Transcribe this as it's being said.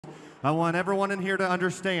I want everyone in here to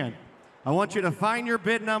understand. I want you to find your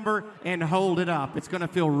bid number and hold it up. It's going to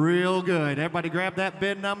feel real good. Everybody grab that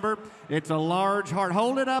bid number. It's a large heart.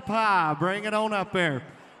 Hold it up high. Bring it on up there.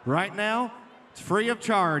 Right now, it's free of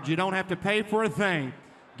charge. You don't have to pay for a thing.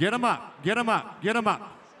 Get them up. Get them up. Get them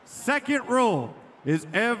up. Second rule is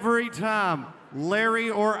every time Larry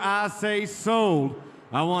or I say sold,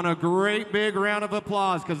 I want a great big round of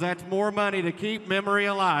applause because that's more money to keep memory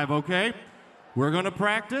alive, okay? We're going to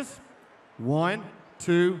practice. 1,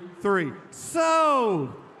 2, 3.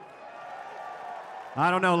 Sold! I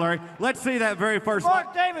don't know, Larry. Let's see that very first.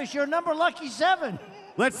 Mark Davis, your number lucky 7.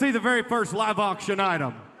 Let's see the very first live auction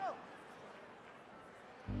item.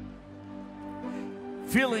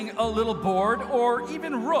 Feeling a little bored or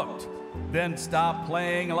even rooked? Then stop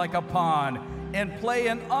playing like a pawn and play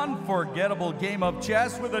an unforgettable game of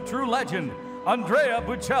chess with a true legend, Andrea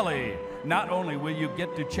Bocelli. Not only will you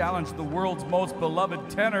get to challenge the world's most beloved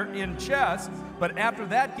tenor in chess, but after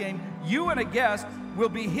that game, you and a guest will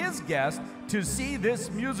be his guest to see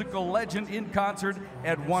this musical legend in concert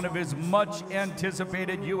at one of his much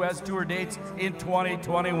anticipated U.S. tour dates in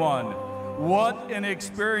 2021. What an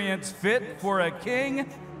experience fit for a king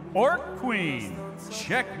or queen.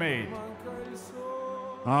 Checkmate.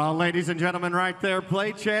 Ladies and gentlemen, right there,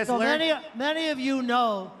 play chess. So many of you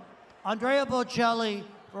know Andrea Bocelli,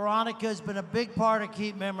 Veronica's been a big part of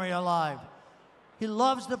Keep Memory Alive. He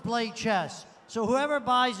loves to play chess. So whoever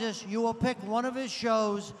buys this, you will pick one of his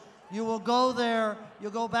shows. You will go there.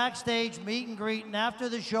 You'll go backstage, meet and greet, and after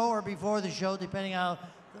the show or before the show, depending how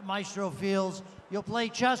the maestro feels, you'll play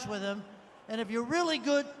chess with him. And if you're really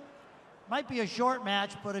good, might be a short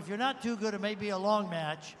match, but if you're not too good, it may be a long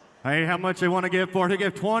match. Hey, how much they want to give for it? They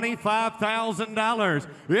give $25,000.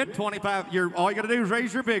 It 25. All you got to do is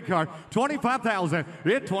raise your bid card. $25,000.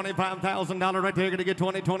 It $25,000 right there. You're going to get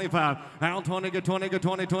 20, 25. Out 20, get 20, get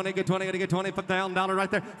 20, 20, get 20. Going to get $25,000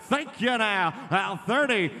 right there. Thank you now. Out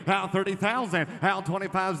 30. Out 30,000. Out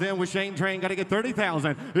 25's in with Shane Train. Got to get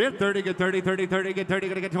 30,000. It 30, get 30, 30, 30, get 30.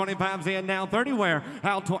 Going to get 25's in now. 30 where?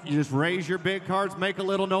 Out 20. You just raise your bid cards. Make a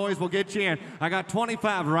little noise. We'll get you in. I got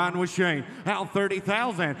 25 riding with Shane. Out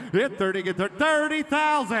 30,000. Hit 30, get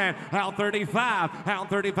 30,000. Out 35. Out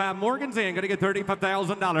 35. Morgan's in. Gonna get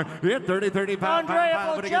 $35,000. Hit 30, 35,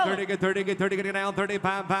 5, would get 30, get 30, get 30, get down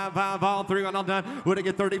 35, 5, 5, all 3, all done. Would it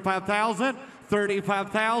get 35,000?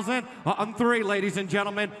 35,000 on 3, ladies and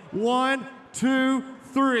gentlemen. 1, 2,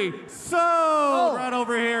 3. So right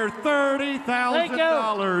over here,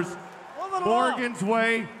 $30,000. Morgan's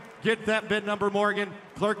way. Get that bid number, Morgan.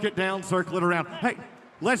 Clerk it down, circle it around. Hey,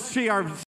 let's see our